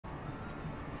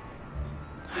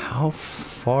How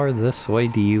far this way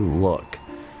do you look?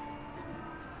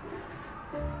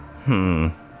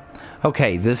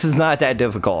 Okay, this is not that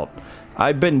difficult.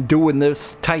 I've been doing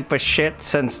this type of shit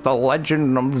since the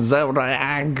Legend of Zelda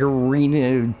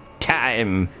Ocarina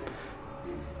time.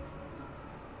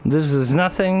 This is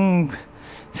nothing...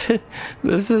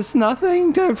 This is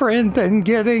nothing different than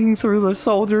getting through the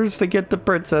soldiers to get to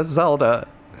Princess Zelda.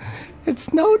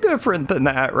 It's no different than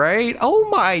that, right? Oh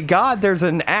my god, there's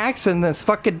an axe in this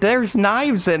fucking... There's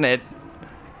knives in it.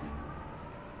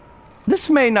 This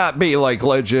may not be like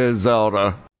Legend of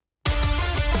Zelda.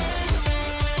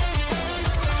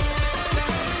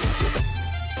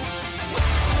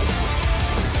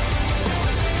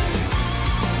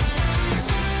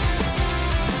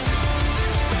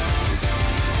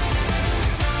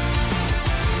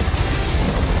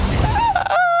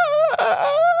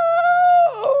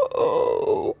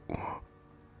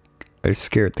 I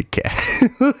scared the cat.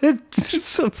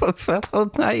 It's a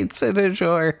fellow nights in a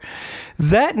shore.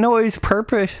 That noise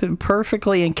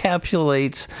perfectly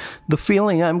encapsulates the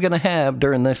feeling I'm going to have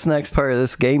during this next part of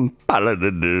this game.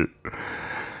 Welcome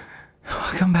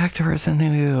back to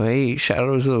Resident Evil 8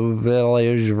 Shadows of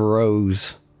Village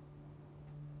Rose.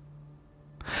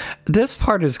 This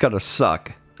part is going to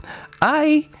suck.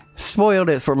 I spoiled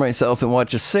it for myself and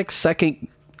watched a 6-second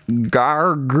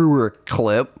Gargura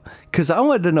clip because I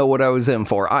wanted to know what I was in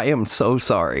for. I am so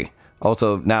sorry.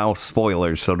 Also, now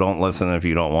spoilers, so don't listen if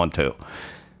you don't want to.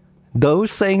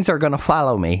 Those things are going to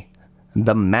follow me.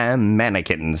 The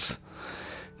mannequins.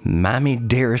 Mommy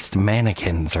dearest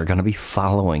mannequins are going to be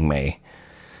following me.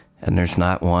 And there's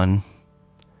not one.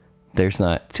 There's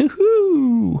not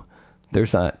two.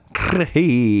 There's not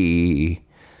three.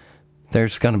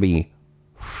 There's going to be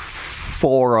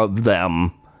 4 of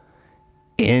them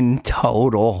in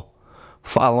total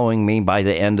following me by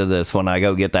the end of this when I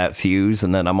go get that fuse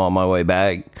and then I'm on my way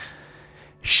back.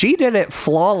 She did it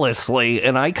flawlessly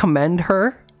and I commend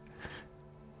her.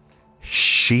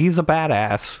 She's a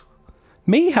badass.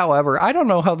 Me, however, I don't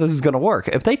know how this is going to work.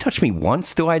 If they touch me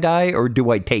once, do I die or do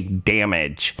I take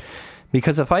damage?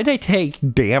 Because if I take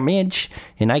damage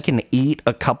and I can eat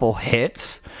a couple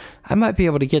hits, I might be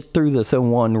able to get through this in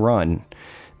one run.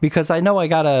 Because I know I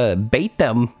gotta bait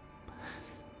them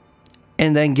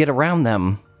and then get around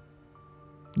them.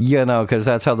 You know, because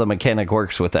that's how the mechanic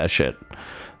works with that shit.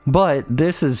 But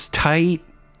this is tight,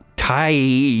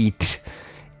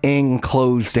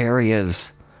 enclosed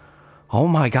areas. Oh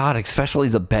my god, especially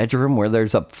the bedroom where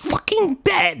there's a fucking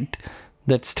bed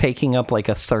that's taking up like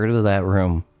a third of that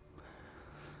room.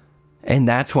 And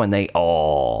that's when they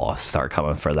all start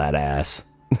coming for that ass.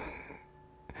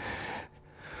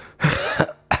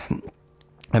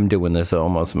 I'm doing this at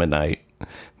almost midnight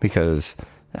because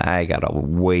I got a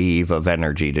wave of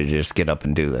energy to just get up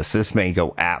and do this. This may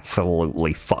go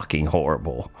absolutely fucking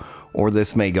horrible. Or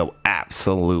this may go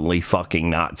absolutely fucking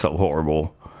not so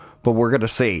horrible. But we're gonna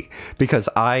see. Because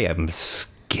I am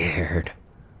scared.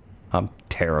 I'm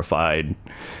terrified.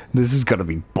 This is gonna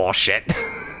be bullshit.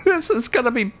 This is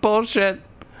gonna be bullshit.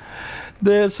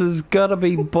 This is gonna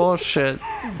be bullshit.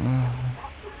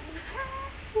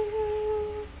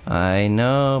 I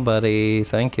know, buddy.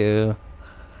 Thank you.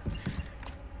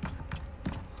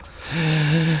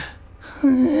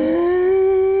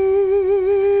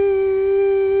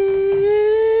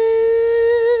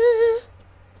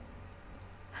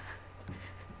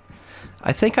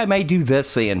 I think I may do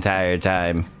this the entire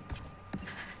time.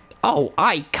 Oh,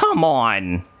 come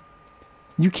on.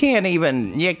 You can't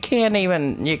even.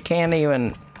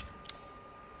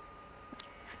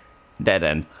 Dead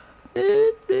end.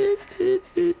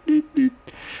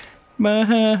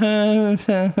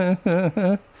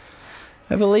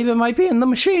 I believe it might be in the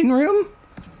machine room.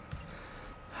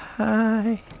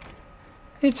 Hi.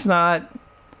 It's not.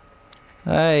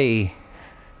 Hi,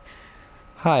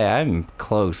 I'm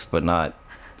close, but not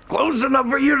close enough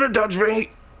for you to touch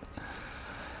me.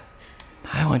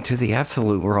 I went to the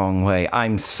absolute wrong way.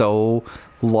 I'm so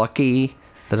lucky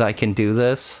that I can do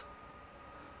this.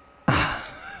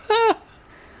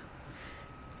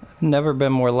 Never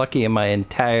been more lucky in my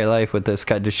entire life with this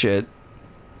kind of shit.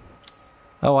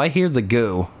 Oh, I hear the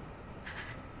goo.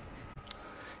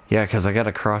 Yeah, because I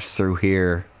gotta cross through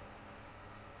here.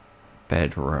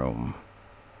 Bedroom.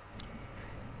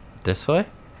 This way?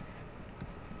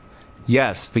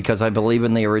 Yes, because I believe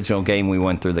in the original game we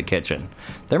went through the kitchen.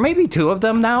 There may be 2 of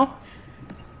them now.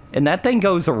 And that thing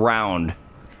goes around.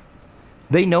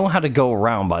 They know how to go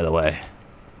around, by the way.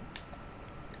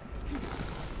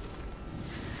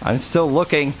 I'm still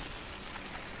looking.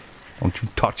 Don't you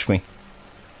touch me.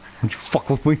 Don't you fuck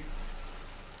with me.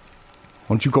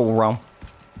 Don't you go around.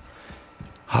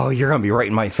 Oh, you're gonna be right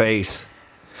in my face.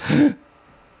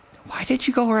 Why did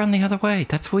you go around the other way?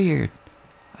 That's weird.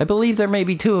 I believe there may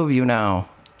be two of you now.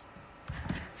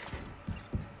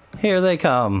 Here they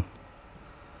come.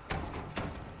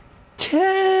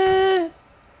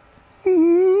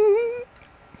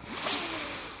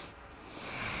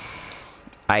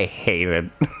 I hate it.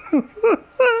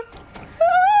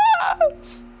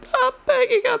 Stop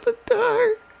banging on the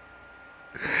door.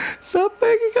 Stop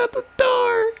banging on the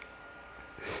door.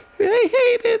 I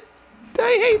hate it.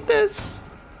 I hate this.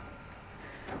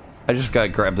 I just gotta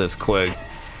grab this quick.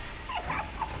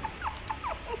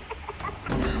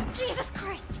 Jesus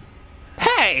Christ.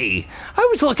 Hey! I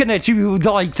was looking at you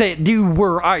like that dude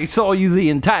where I saw you the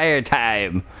entire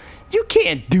time. You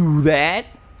can't do that.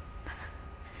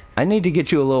 I need to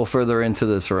get you a little further into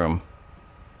this room.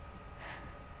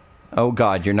 Oh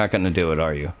God, you're not gonna do it,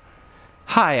 are you?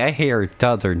 Hi, I hear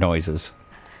other noises.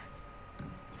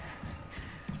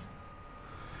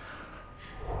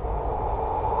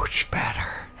 Much better.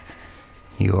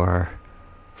 You are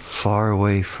far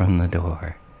away from the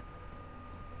door.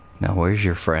 Now, where's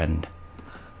your friend?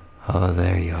 Oh,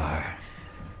 there you are.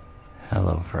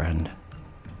 Hello, friend.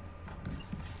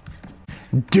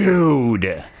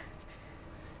 Dude!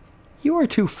 You are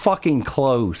too fucking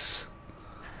close.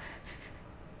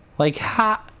 Like,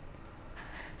 ha...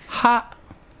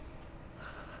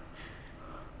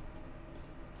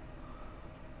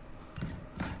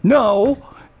 No!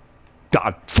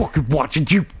 I'm fucking watching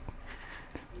you!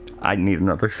 I need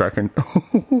another second.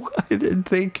 I didn't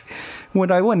think...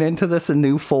 When I went into this and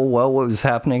knew full well what was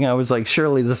happening, I was like,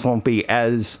 surely this won't be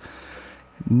as...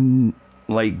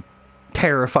 like...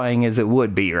 terrifying as it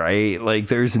would be, right? Like,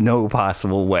 there's no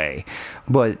possible way.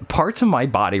 But parts of my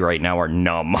body right now are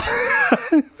numb.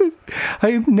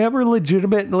 I've never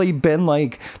legitimately been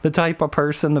like the type of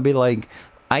person to be like,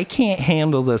 I can't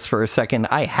handle this for a second.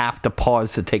 I have to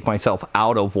pause to take myself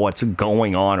out of what's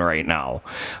going on right now.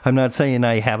 I'm not saying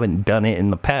I haven't done it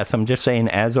in the past. I'm just saying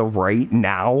as of right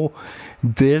now,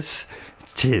 this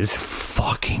is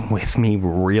fucking with me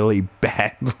really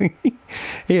badly.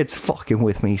 It's fucking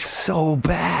with me so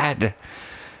bad.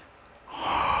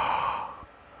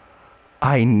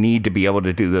 I need to be able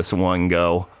to do this in one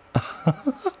go.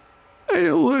 I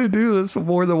don't want to do this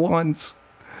more than once.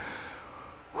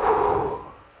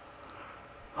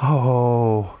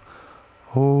 Oh.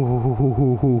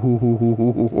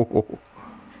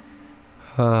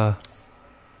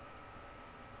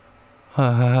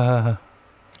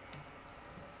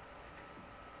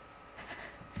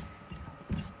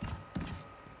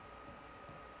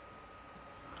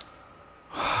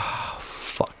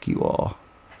 Fuck you all.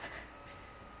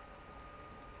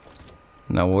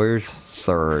 Now where's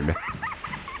third?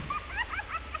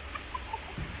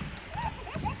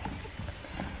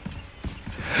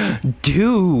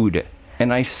 Dude!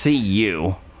 And I see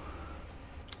you.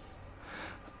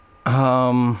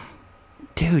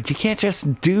 Dude, you can't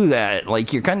just do that.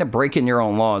 Like, you're kind of breaking your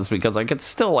own laws because I could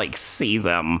still, like, see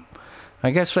them.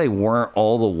 I guess they weren't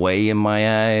all the way in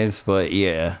my eyes, but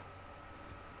yeah.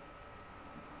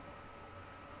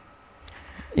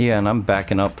 Yeah, and I'm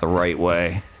backing up the right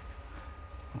way.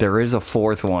 There is a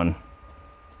fourth one.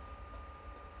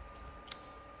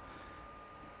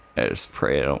 I just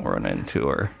pray I don't run into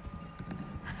her.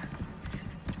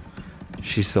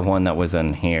 She's the one that was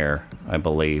in here, I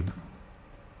believe.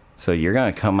 So you're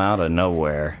gonna come out of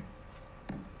nowhere.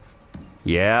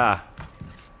 Yeah.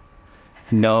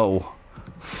 No.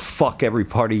 Fuck every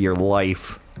part of your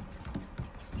life.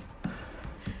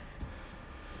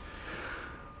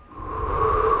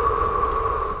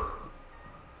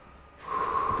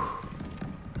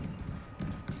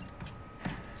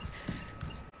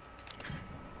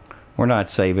 We're not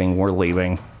saving, we're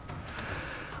leaving.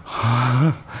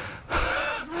 Will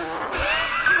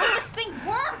this thing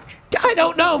work? I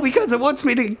don't know, because it wants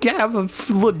me to have a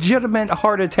legitimate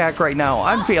heart attack right now.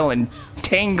 I'm feeling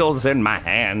tingles in my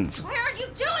hands. Why are you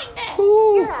doing this?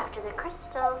 You're after the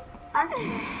crystal, aren't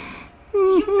you? Do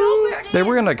you know where it is? They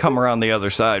were gonna come around the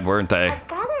other side, weren't they? I've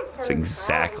gathered some That's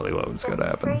exactly what was gonna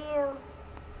happen. For you.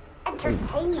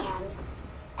 Entertain them,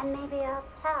 and maybe I'll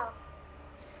tell.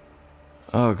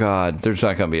 Oh god, there's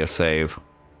not gonna be a save.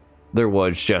 There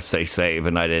was just a save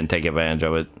and I didn't take advantage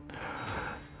of it.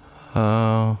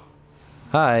 Oh.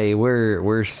 Hi,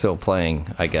 we're still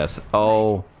playing, I guess.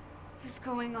 Oh. What is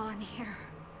going on here?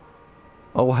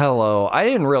 Oh, hello. I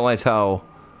didn't realize how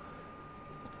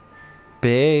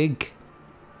big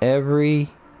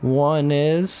everyone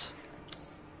is.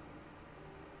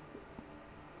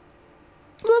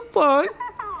 The fuck?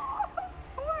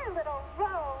 Poor little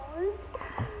Rose.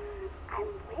 I'm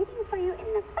waiting for you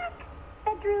in the back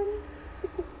bedroom.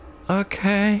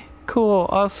 Okay, cool.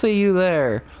 I'll see you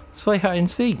there. Let's play hide and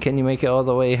seek. Can you make it all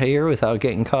the way here without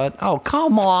getting caught? Oh,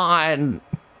 come on!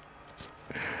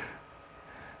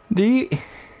 Do you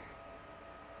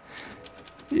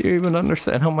even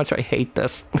understand how much I hate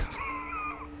this?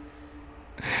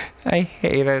 I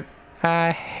hate it.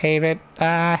 I hate it.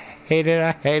 I hate it.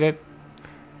 I hate it.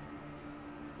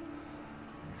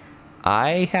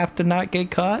 I have to not get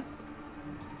caught?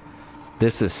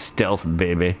 This is stealth,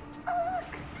 baby.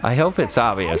 I hope it's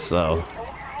obvious, though.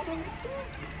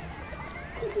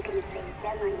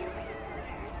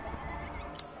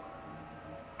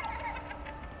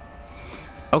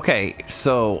 Okay,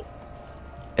 so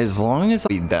as long as I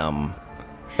beat them,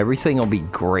 everything will be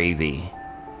gravy.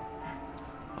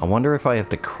 I wonder if I have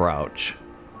to crouch.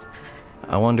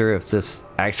 I wonder if this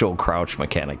actual crouch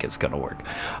mechanic is going to work.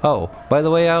 Oh, by the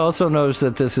way, I also noticed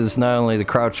that this is not only the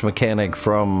crouch mechanic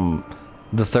from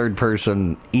the third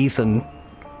person Ethan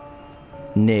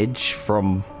Nidge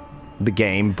from the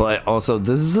game, but also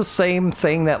this is the same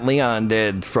thing that Leon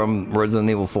did from Resident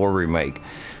Evil 4 Remake.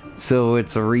 So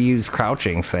it's a reused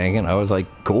crouching thing, and I was like,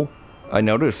 cool. I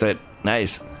noticed it.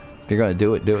 Nice. If you're gonna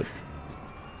do it, do it.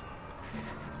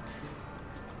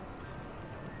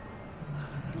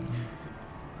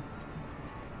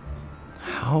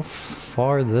 How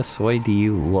far this way do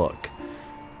you look?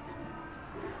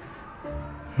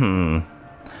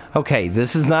 Okay,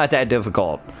 this is not that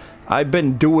difficult. I've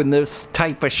been doing this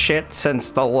type of shit since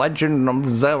the Legend of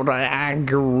Zelda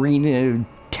Ocarina of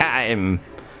Time.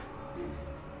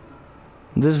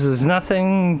 This is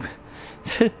nothing...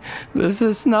 This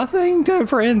is nothing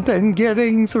different than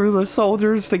getting through the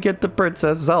soldiers to get to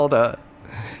Princess Zelda.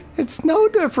 It's no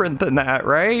different than that,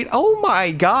 right? Oh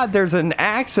my god, there's an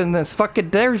axe in this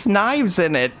fucking... There's knives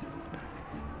in it.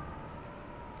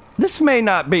 This may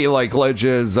not be like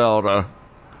Legend of Zelda.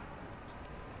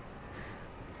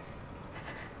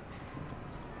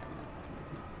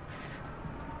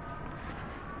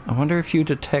 I wonder if you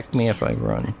detect me if I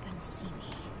run. Let them see me.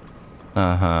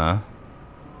 Uh-huh.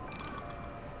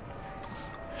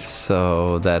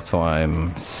 So that's why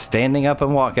I'm standing up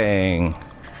and walking.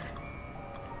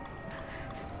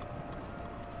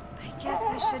 I guess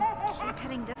I should keep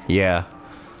heading down. Yeah.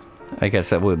 I guess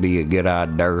that would be a good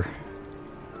idea.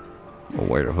 Well,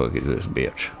 where the fuck is this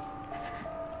bitch?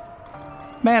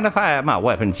 Man, if I had my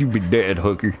weapons, you'd be dead,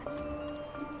 hooker.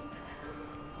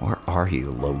 Where are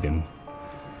you, Logan?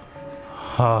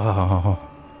 Oh.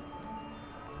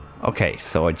 Okay,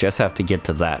 so I just have to get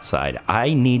to that side.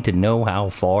 I need to know how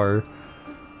far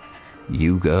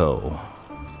you go.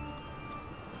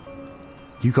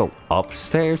 You go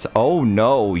upstairs? Oh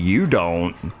no, you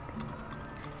don't.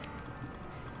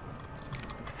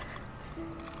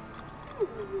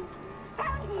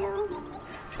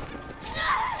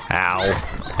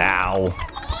 Ow. Ow.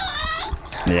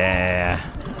 Yeah.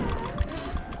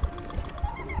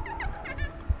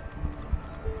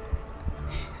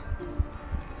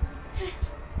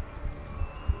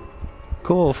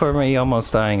 Cool for me,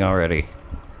 almost dying already.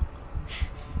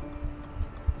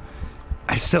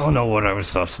 I still don't know what I was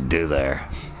supposed to do there.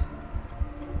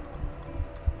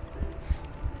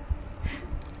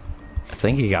 I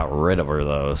think he got rid of her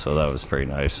though, so that was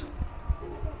pretty nice.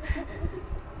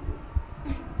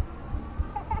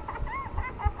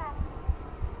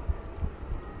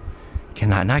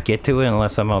 Can I not get to it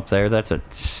unless I'm up there? That's a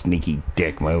sneaky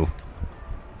dick move.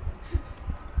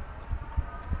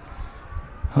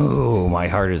 Oh, my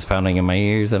heart is pounding in my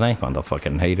ears and I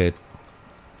fucking hate it.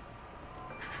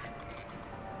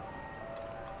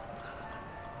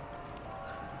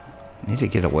 Need to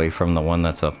get away from the one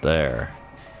that's up there.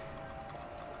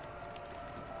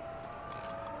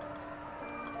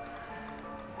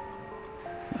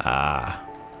 Ah,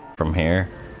 from here?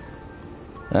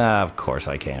 Ah, of course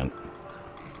I can't.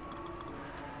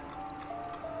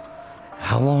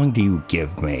 How long do you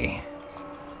give me?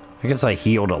 I guess I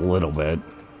healed a little bit.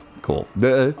 Cool.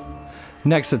 The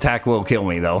next attack will kill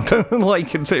me though.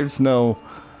 Like, there's no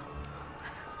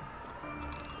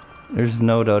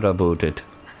doubt about it.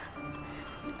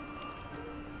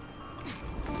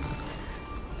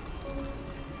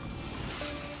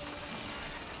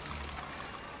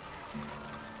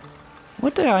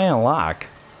 What did I unlock?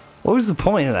 What was the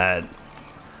point of that?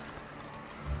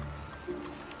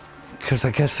 Because I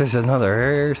guess there's another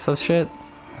area or some shit.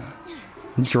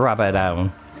 Drop it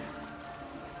down.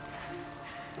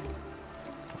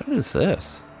 What is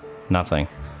this? Nothing.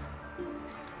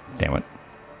 Damn it.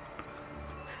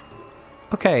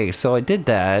 Okay, so I did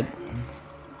that.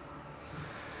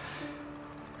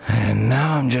 And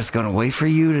now I'm just gonna wait for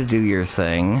you to do your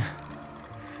thing.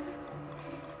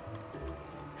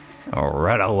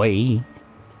 Right away.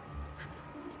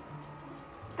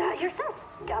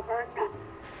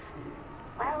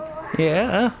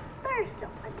 Yeah. There's still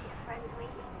plenty of friends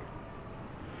waiting.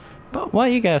 But why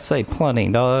you gotta say plenty,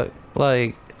 dog?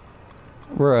 Like,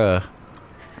 bruh.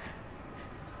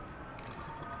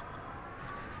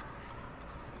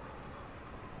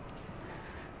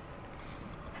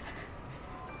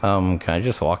 Can I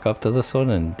just walk up to this one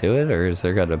and do it? Or is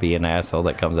there gonna be an asshole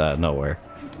that comes out of nowhere?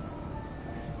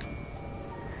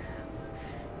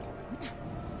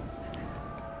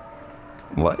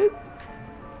 What?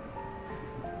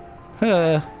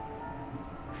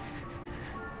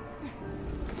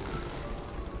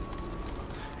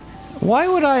 Why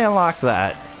would I unlock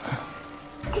that?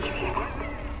 Did you hear that?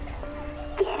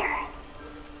 Get her.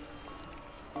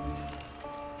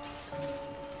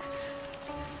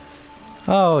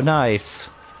 Oh, nice.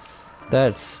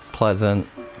 That's pleasant.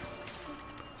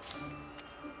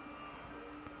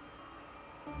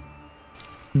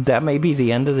 That may be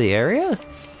the end of the area?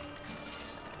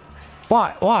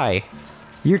 Why? Why?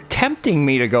 You're tempting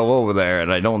me to go over there,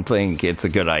 and I don't think it's a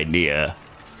good idea.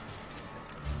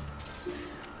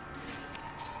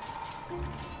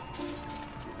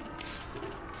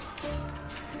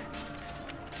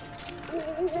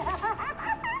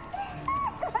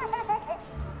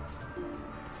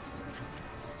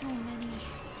 So many.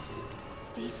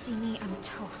 If they see me, I'm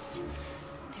toast.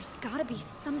 There's gotta be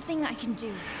something I can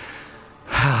do.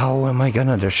 How am I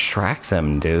gonna distract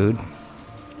them, dude?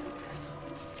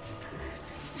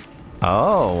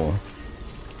 Oh.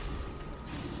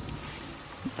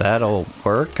 That'll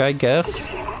work, I guess.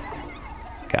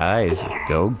 Guys,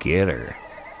 go get her.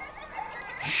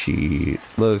 She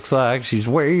looks like she's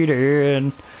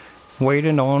waiting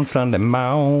on Sunday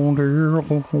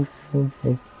morning.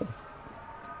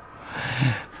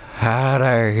 Out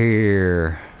of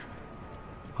here.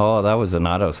 Oh, that was an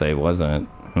autosave, wasn't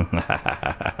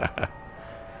it?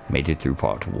 Made it through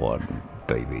part 1,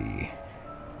 baby.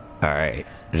 Alright,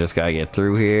 I just gotta get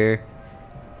through here.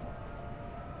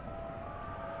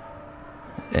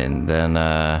 And then,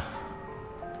 I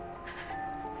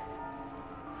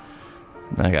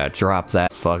gotta drop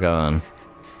that fuck on.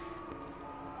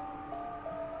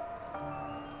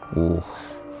 Ooh.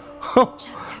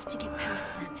 Just have to get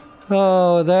past them.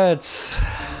 Oh, that's...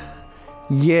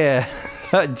 Yeah,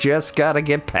 I just gotta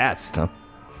get past them.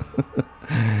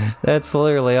 That's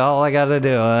literally all I gotta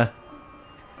do, huh?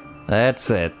 That's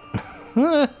it.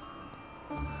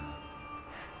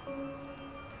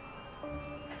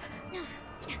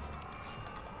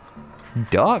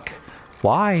 Duck?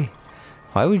 Why?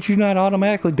 Why would you not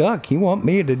automatically duck? You want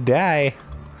me to die.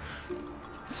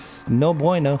 It's no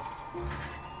bueno.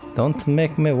 Don't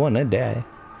make me wanna die.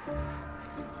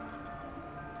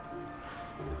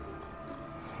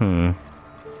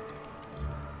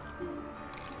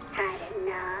 Had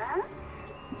enough?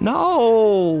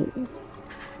 No!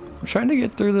 I'm trying to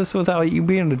get through this without you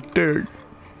being a dick.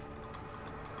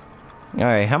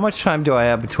 Alright, how much time do I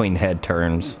have between head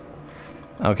turns?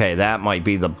 Okay, that might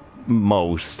be the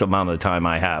most amount of time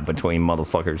I have between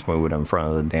motherfuckers moving in front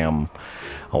of the damn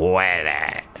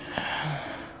weather.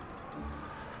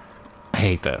 I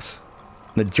hate this.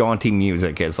 The jaunty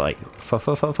music is like, fuck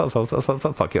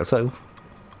yourself.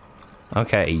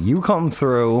 Okay, you come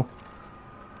through,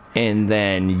 and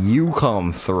then you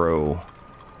come through,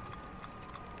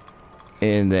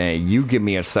 and then you give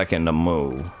me a second to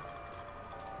move.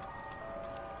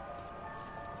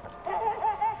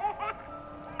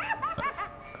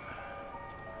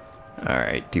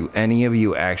 Alright, do any of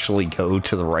you actually go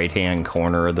to the right-hand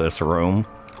corner of this room?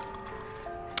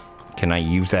 Can I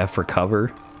use that for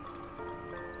cover?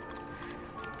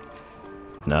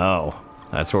 No.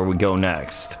 That's where we go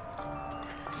next.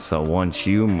 So once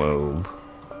you move,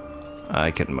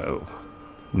 I can move.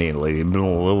 Need a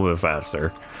little bit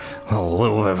faster. A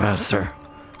little bit faster.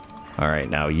 Alright,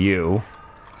 now you.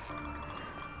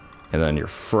 And then your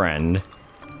friend.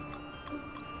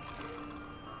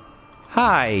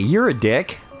 Hi, you're a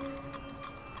dick.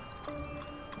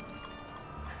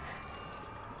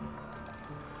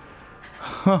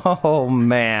 Oh,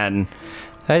 man.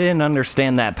 I didn't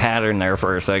understand that pattern there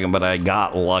for a second, but I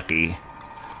got lucky.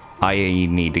 I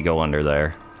need to go under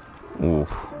there. Ooh.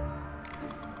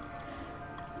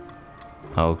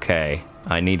 Okay.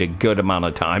 I need a good amount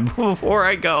of time before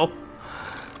I go.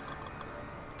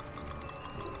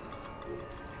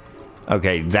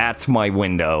 Okay, that's my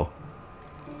window.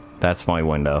 That's my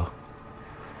window.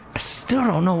 I still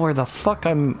don't know where the fuck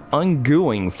I'm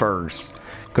ungooing first.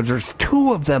 Because there's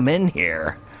 2 of them in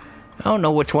here. I don't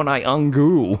know which one I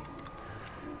ungoo.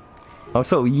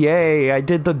 Also, yay, I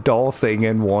did the doll thing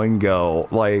in one go.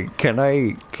 Like, can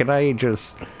I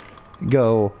just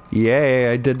go,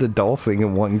 yay, I did the doll thing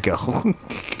in one go.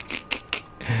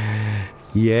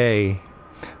 Yay.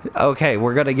 Okay,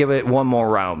 we're gonna give it one more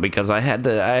round because I had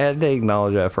to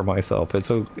acknowledge that for myself.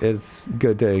 It's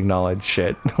good to acknowledge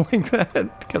shit like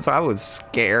that because I was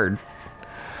scared,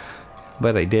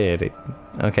 but I did.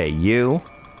 Okay, you,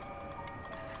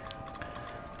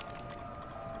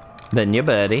 then your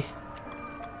buddy.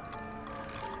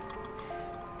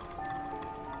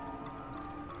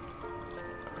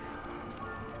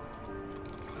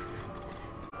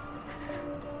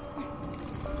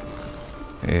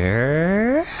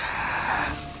 Here.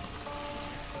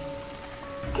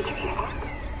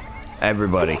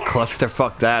 Everybody,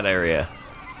 clusterfuck that area.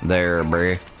 There,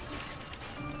 bruh.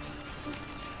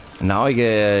 Now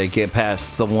I get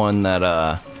past the one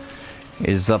that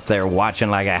is up there watching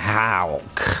like a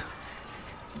hawk.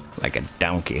 Like a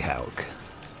donkey hawk.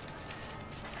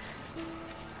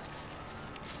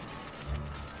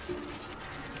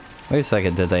 Wait a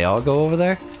second, did they all go over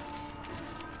there?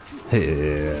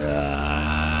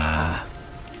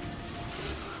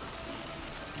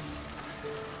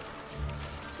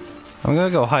 I'm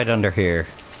gonna go hide under here.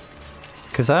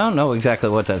 Because I don't know exactly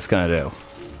what that's gonna do.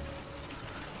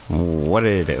 What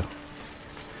did it do?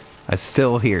 I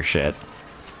still hear shit.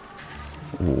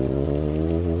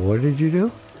 What did you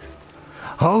do?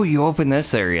 Oh, you opened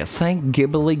this area. Thank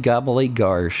gibbly gobbly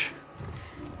garsh.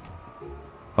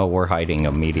 Oh, we're hiding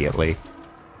immediately.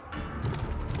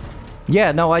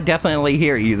 Yeah, no, I definitely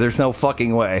hear you. There's no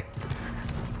fucking way.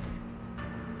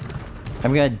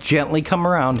 I'm gonna gently come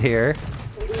around here.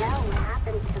 You know what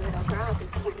happens to little girls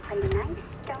who can't play nice,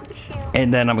 don't you?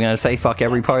 And then I'm gonna say fuck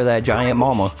every part of that giant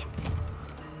mama.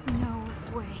 No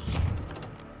way.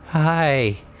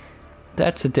 Hi.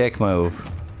 That's a dick move.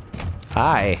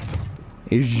 Hi.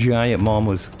 It's giant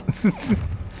mamas.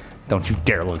 Don't you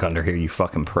dare look under here, you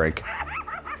fucking prick.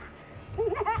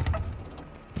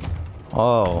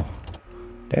 Oh.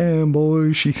 Damn,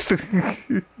 boy, she...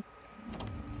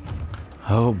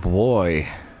 Oh, boy.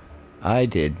 I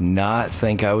did not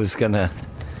think I was gonna...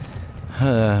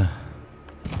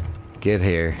 get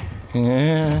here.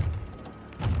 Yeah.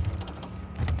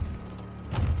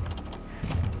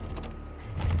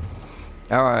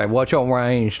 Alright, watch your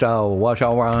range, though. Watch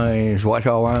your range. Watch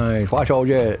your range. Watch your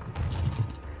jet.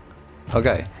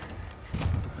 Okay.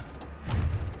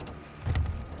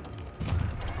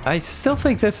 I still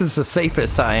think this is the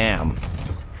safest I am.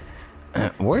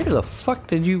 Where the fuck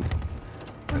did you...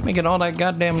 making all that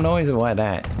goddamn noise and like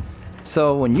that?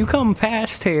 So when you come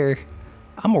past here,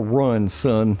 I'ma run,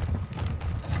 son.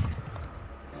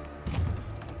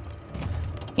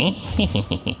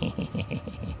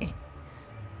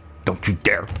 Don't you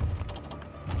dare.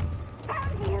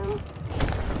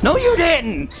 No, you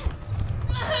didn't!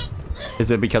 Is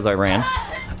it because I ran?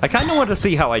 I kind of want to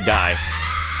see how I die.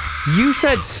 You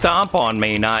said stomp on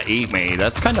me, not eat me.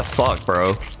 That's kind of fucked,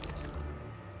 bro.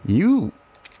 You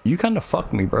kind of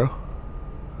fucked me, bro.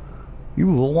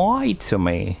 You lied to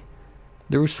me.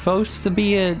 There was supposed to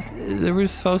be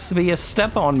a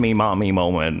step on me, mommy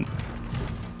moment.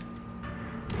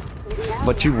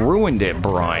 But you ruined it,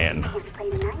 Brian.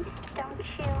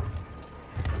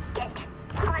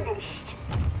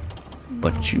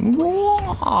 But you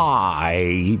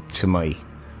lied to me.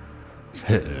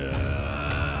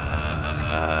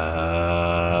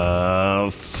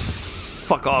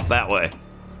 Fuck off that way.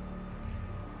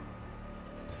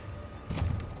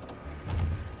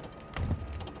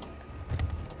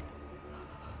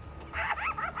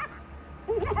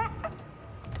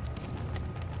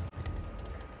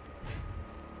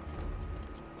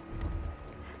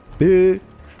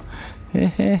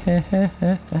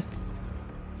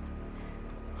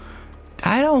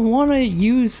 I don't want to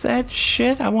use that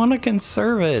shit. I want to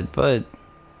conserve it, but...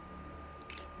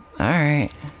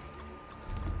 Alright.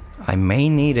 I may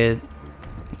need it.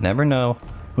 Never know.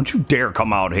 Don't you dare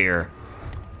come out here.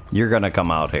 You're gonna come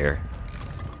out here.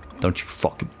 Don't you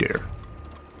fucking dare.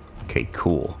 Okay,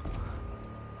 cool.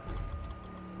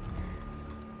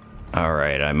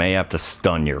 Alright, I may have to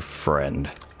stun your friend.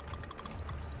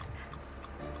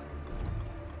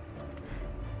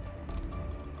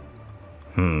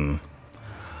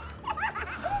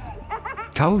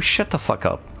 Oh, shut the fuck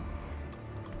up.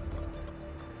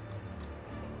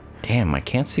 Damn, I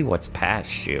can't see what's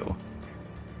past you.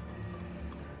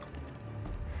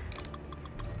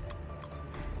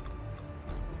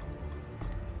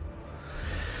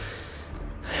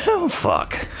 Oh,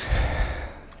 fuck.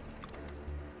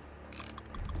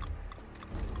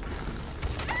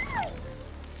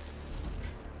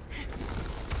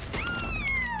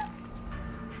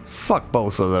 Fuck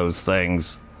both of those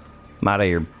things. I'm out of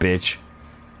here, bitch.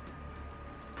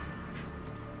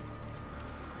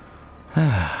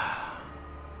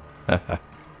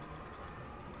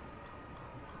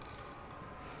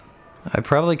 I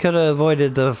probably could have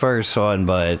avoided the first one,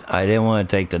 but I didn't want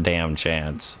to take the damn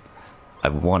chance. I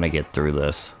want to get through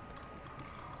this.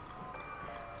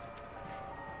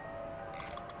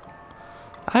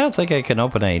 I don't think I can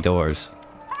open any doors.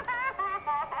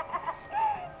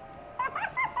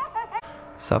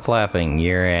 Stop laughing,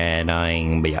 you're an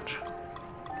annoying bitch.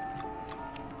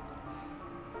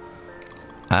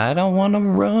 I don't want to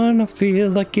run, I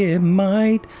feel like it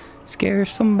might scare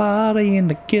somebody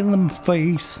into killing my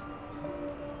face.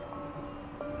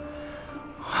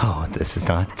 Oh, this is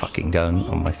not fucking done.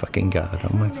 Oh my fucking god.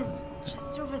 Oh my. Is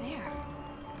just over there.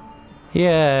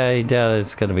 Yeah, I doubt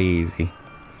it's gonna be easy.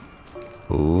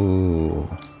 Ooh.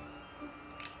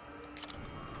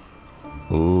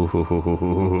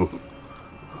 Ooh.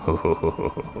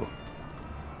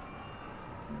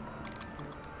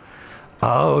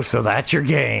 Oh, so that's your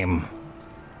game.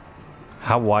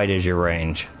 How wide is your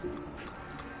range?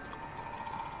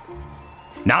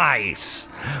 Nice!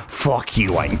 Fuck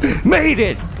you, I made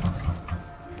it!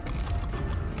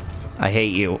 I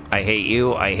hate you. I hate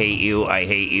you. I hate you. I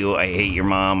hate you. I hate your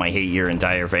mom. I hate your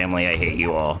entire family. I hate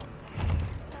you all.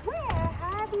 Where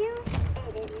have you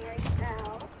hidden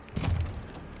yourself?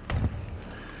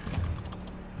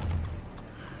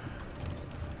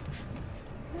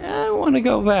 I want to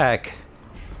go back.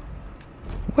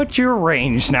 What's your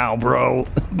range now, bro?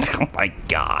 Oh my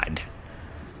god.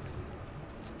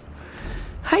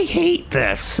 I hate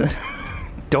this.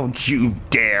 Don't you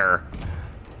dare.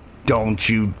 Don't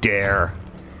you dare.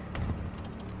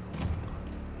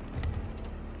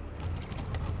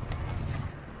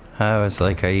 I was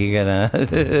like, are you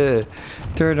gonna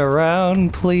turn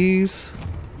around, please?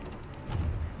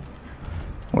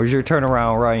 Where's your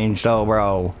turnaround range, though,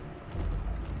 bro?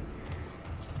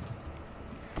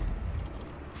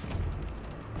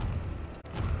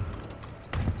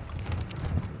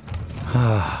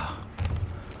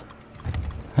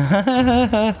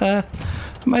 I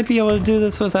might be able to do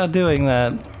this without doing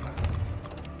that.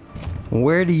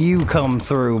 Where do you come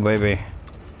through, baby?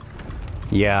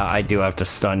 Yeah, I do have to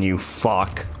stun you,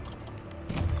 fuck.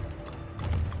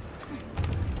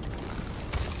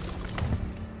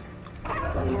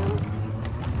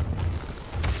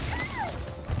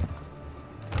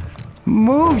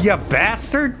 Move, you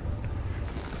bastard!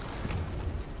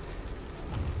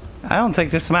 I don't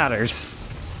think this matters.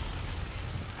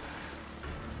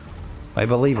 I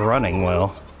believe running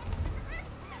will.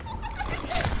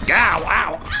 Ow,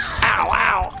 ow, ow,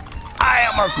 ow! I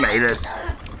almost made it.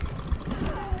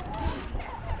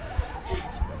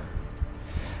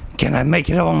 Can I make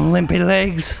it on limpy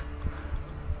legs?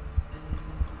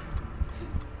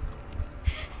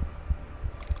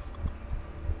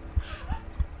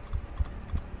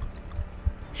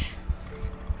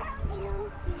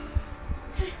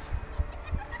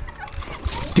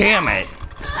 Damn it!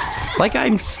 Like,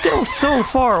 I'm still so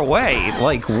far away.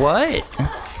 Like, what?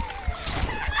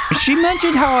 She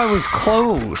mentioned how I was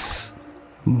close,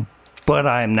 but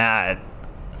I'm not.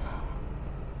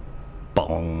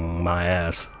 Bong, my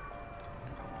ass.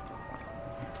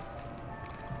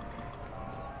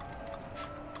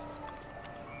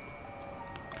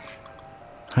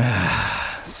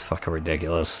 It's fucking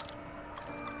ridiculous.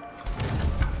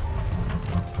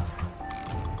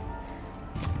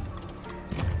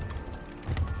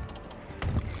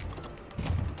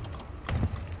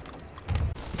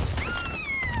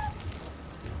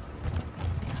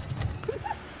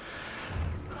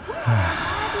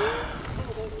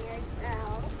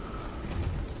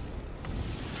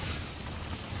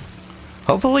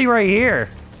 Hopefully right here.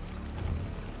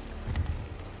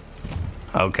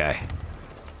 Okay.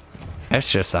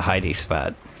 That's just a hidey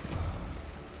spot.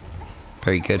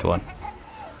 Very good one.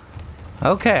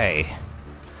 Okay.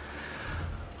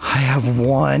 I have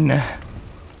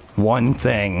one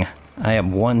thing. I have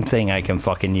one thing I can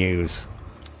fucking use.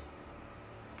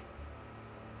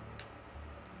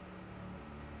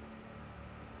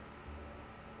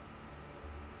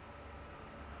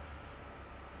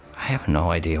 I have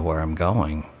no idea where I'm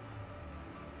going.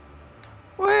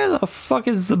 Where the fuck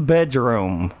is the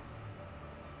bedroom?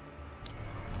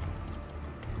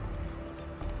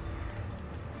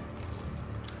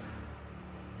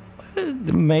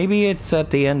 Maybe it's at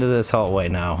the end of this hallway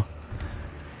now.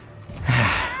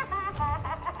 I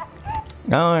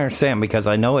don't understand, because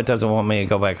I know it doesn't want me to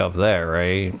go back up there,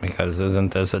 right? Because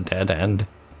isn't this a dead end?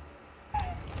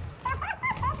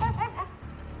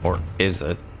 Or is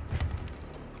it?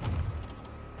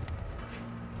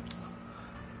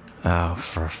 Oh,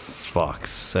 for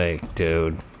fuck's sake,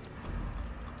 dude.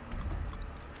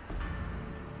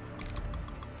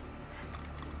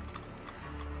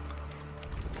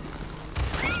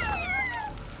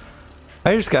 I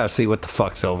I just gotta see what the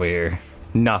fuck's over here.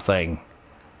 Nothing.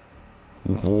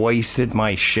 Wasted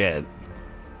my shit.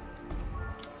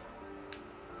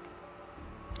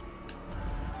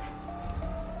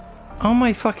 Oh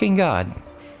my fucking god.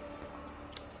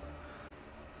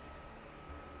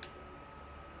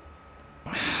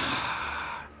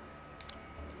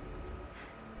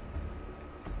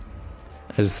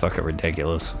 This is fucking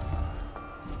ridiculous.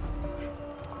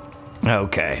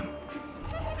 Okay.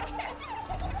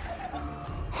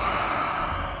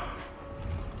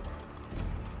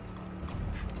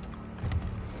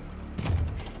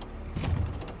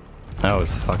 That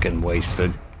was fucking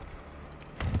wasted.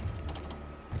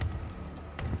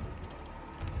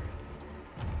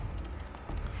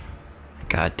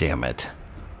 God damn it.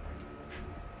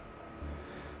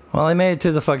 Well, I made it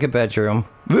to the fucking bedroom.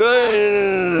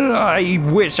 I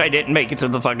wish I didn't make it to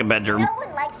the fucking bedroom. No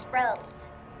one likes Rose.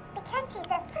 Because she's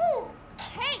a freak.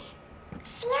 Hey!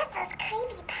 She has those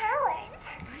creepy powers.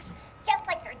 Just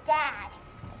like her dad.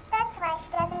 That's why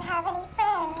she doesn't have any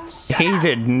friends. He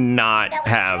did not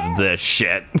have this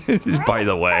shit, by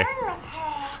the way. What's wrong with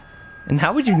her? And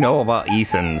how would you know about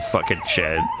Ethan's fucking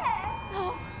shit?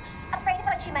 Oh, Afraid of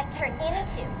what she might turn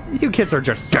into. You kids are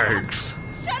just jerks.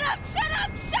 shut up! Shut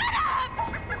up! Shut up!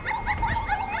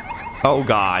 Oh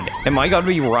god, am I gonna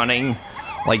be running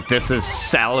like this is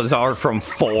Salazar from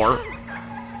 4?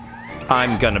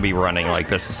 I'm gonna be running like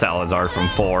this is Salazar from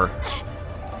 4.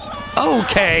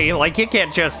 Okay, like you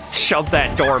can't just shove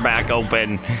that door back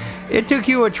open. It took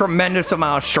you a tremendous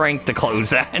amount of strength to close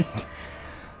that.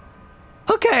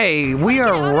 Okay, we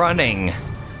are running.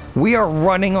 We are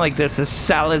running like this is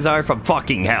Salazar from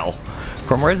fucking hell.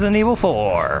 From Resident Evil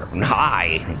 4.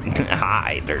 Hi.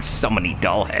 Hi, there's so many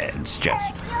dull heads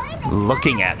just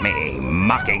looking at me,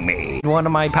 mocking me. One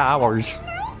of my powers.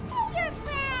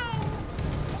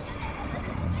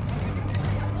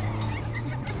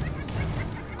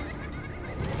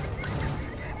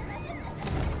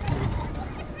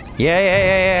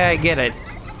 Yeah, I get it.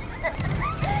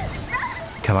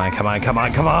 Come on, come on, come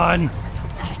on, come on.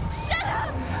 Shut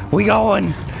up! We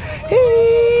going.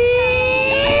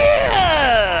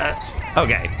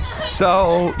 Okay,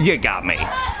 so you got me.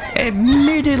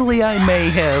 Admittedly, I may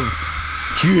have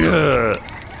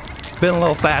been a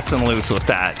little fast and loose with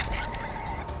that.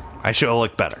 I should have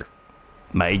looked better.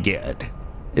 My god.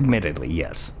 Admittedly,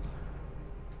 yes.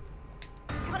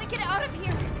 Gotta get out of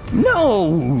here!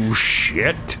 No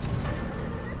shit.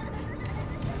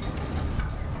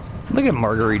 Look at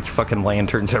Marguerite's fucking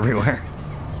lanterns everywhere.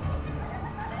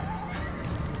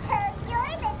 So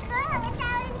you're the girl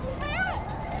without any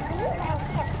friends. We want to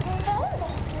play with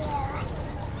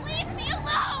you. Leave me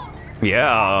alone!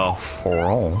 Yeah, for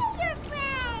all. Your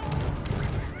friends.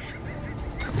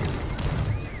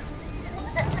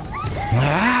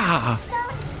 Ah.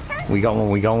 We going,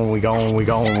 we going, we going, we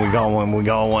going, we going, we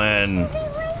going.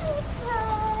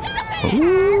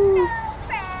 Ooh.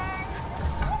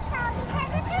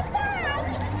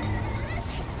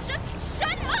 Just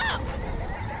shut up!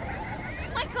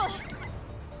 Michael!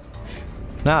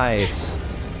 Nice.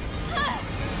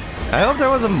 I hope there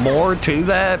wasn't more to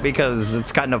that because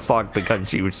it's kind of fucked because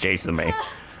she was chasing me.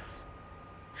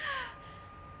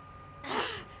 I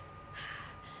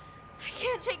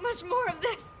can't take much more of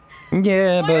this.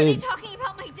 Yeah, Why are they but talking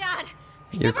about my dad? I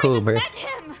You're never cool, even bro. met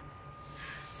him.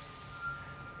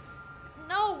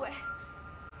 No. I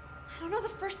don't know the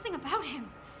first thing about him.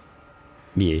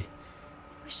 yeah.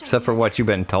 Wish I Except for did. what you've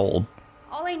been told.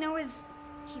 All I know is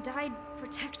he died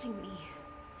protecting me.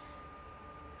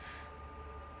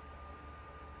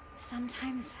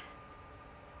 Sometimes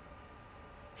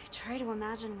I try to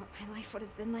imagine what my life would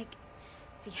have been like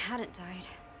if he hadn't died.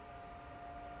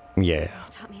 Yeah. He's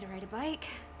taught me to ride a bike,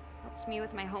 helped me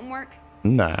with my homework,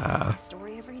 Nah. a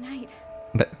story every night.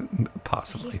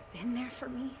 Possibly. He's been there for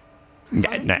me. Nah,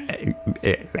 proud of nah, me.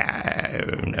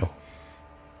 no. Sometimes,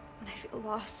 when I feel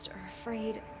lost or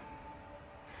afraid,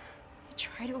 I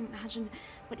try to imagine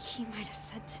what he might have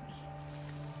said to me.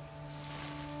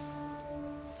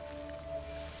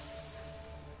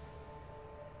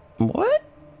 What?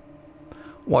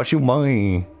 What you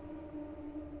mean?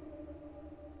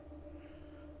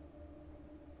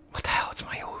 What the hell is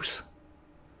my house?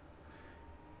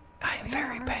 I am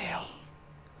very Where are pale.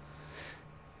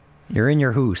 we? You're in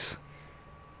your hoose.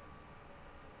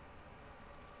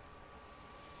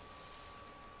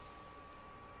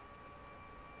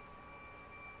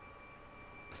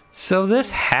 So this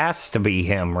has to be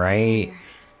him, right?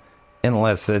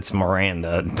 Unless it's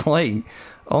Miranda. Like,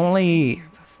 only Here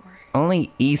before.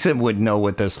 Only Ethan would know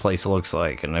what this place looks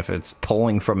like, and if it's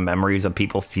pulling from memories of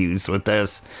people fused with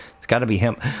this, it's got to be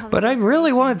him. But I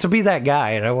really want it to be that guy,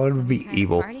 and I want it to be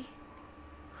evil.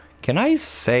 Can I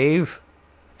save?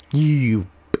 You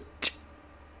bitch.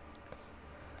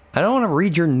 I don't want to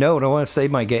read your note. I want to save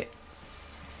my game.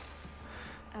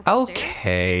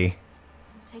 Okay.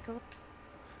 Take a look.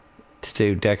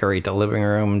 To decorate the living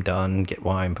room, done. Get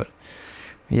wine, but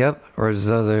yep. Or is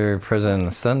the other present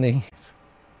on Sunday?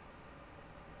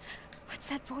 What's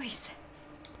that voice?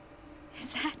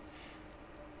 Is that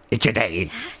It's your dad.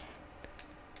 Dad?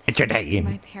 It's your This must be dad.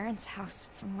 my parents' house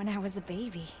from when I was a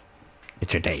baby.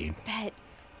 It's your dad. Bet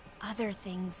other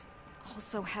things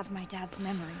also have my dad's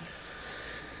memories.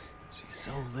 She's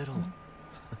so little.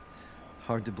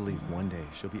 Hard to believe one day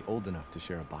she'll be old enough to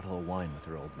share a bottle of wine with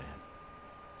her old man.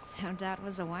 So Dad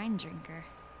was a wine drinker.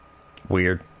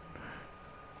 Weird.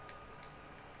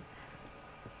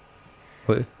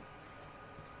 What?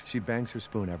 She bangs her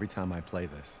spoon every time I play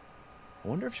this. I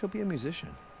wonder if she'll be a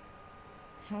musician.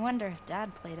 I wonder if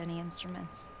Dad played any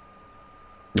instruments.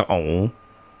 Oh.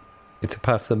 It's a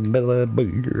possibility.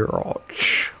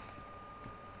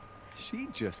 She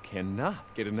just cannot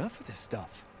get enough of this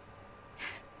stuff.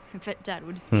 I bet Dad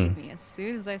would feed me as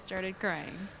soon as I started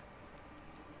crying.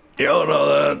 You don't know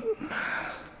that.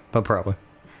 But probably.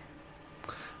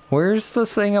 Where's the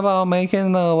thing about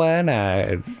making the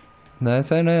website?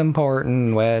 That's an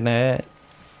important website.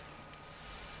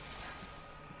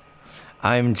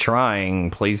 I'm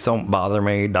trying. Please don't bother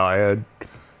me, Dad.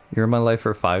 You're in my life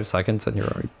for 5 seconds and you're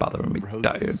already bothering me, Rose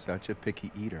Dad. is such a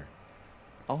picky eater.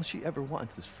 All she ever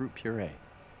wants is fruit puree.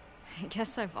 I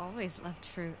guess I've always loved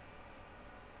fruit.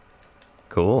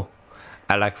 Cool.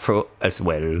 I like fruit as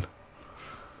well.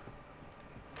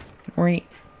 Right.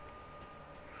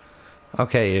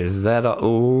 Okay, is that a...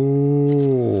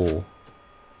 Ooh.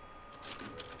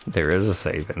 There is a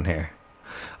save in here.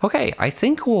 Okay, I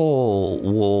think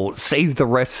we'll save the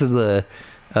rest of the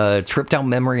trip down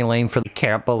memory lane for the...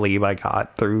 Can't believe I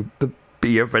got through the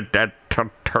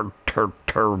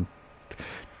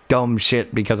dumb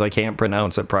shit because I can't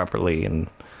pronounce it properly. And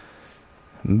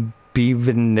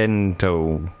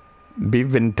Bivento.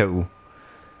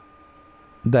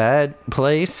 That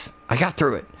place, I got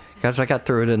through it. Guys, I got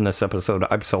through it in this episode.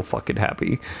 I'm so fucking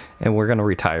happy. And we're going to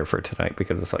retire for tonight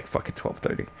because it's like fucking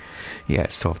 12:30. Yeah,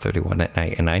 it's 12:31 at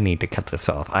night and I need to cut this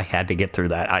off. I had to get through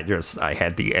that. I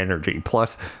had the energy.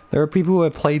 Plus, there are people who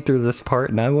have played through this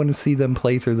part and I want to see them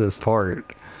play through this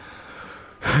part.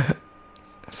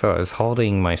 So I was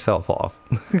holding myself off.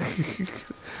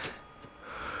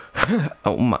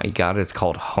 Oh my god, it's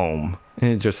called Home. And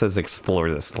it just says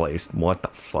explore this place. What the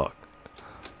fuck?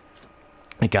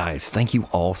 Hey guys, thank you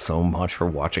all so much for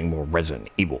watching more Resident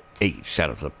Evil 8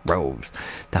 Shadows of Rose.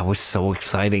 That was so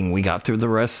exciting. We got through the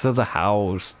rest of the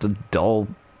house. The dull,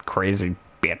 crazy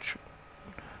bitch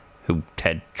who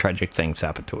had tragic things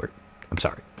happen to her. I'm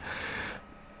sorry.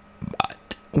 But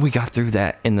we got through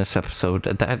that in this episode.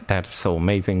 That is so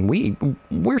amazing.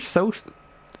 We're so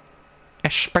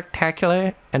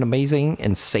spectacular and amazing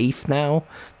and safe now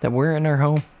that we're in our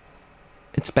home.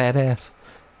 It's badass.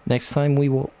 Next time we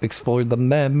will explore the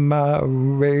memories.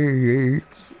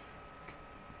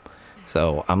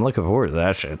 So I'm looking forward to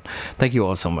that shit. Thank you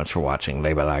all so much for watching.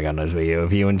 Leave a like on this video.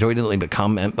 If you enjoyed it, leave a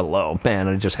comment below. Man,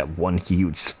 I just had one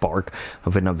huge spark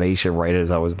of innovation right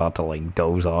as I was about to like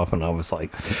doze off. And I was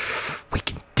like, we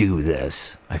can do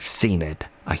this. I've seen it.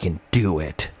 I can do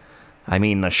it. I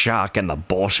mean, the shock and the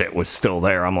bullshit was still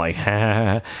there. I'm like,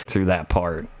 ha, through that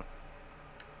part.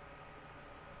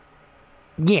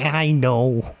 Yeah, I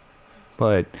know.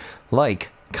 But like,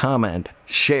 comment,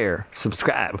 share,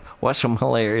 subscribe, watch some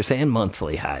hilarious and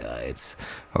monthly highlights.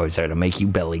 Always there to make you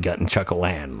belly gut and chuckle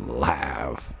and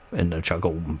laugh in the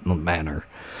chuckle manner.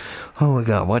 Oh my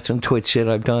god, watch some Twitch shit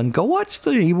I've done. Go watch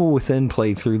the Evil Within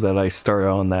playthrough that I started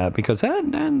on that because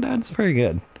that's pretty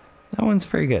good. That one's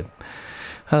pretty good.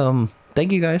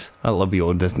 Thank you guys. I love you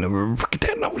all. Never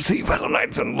forget. I will see you battle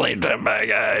nights and playtime. Bye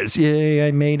guys. Yay,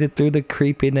 I made it through the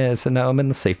creepiness and now I'm in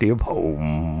the safety of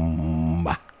home.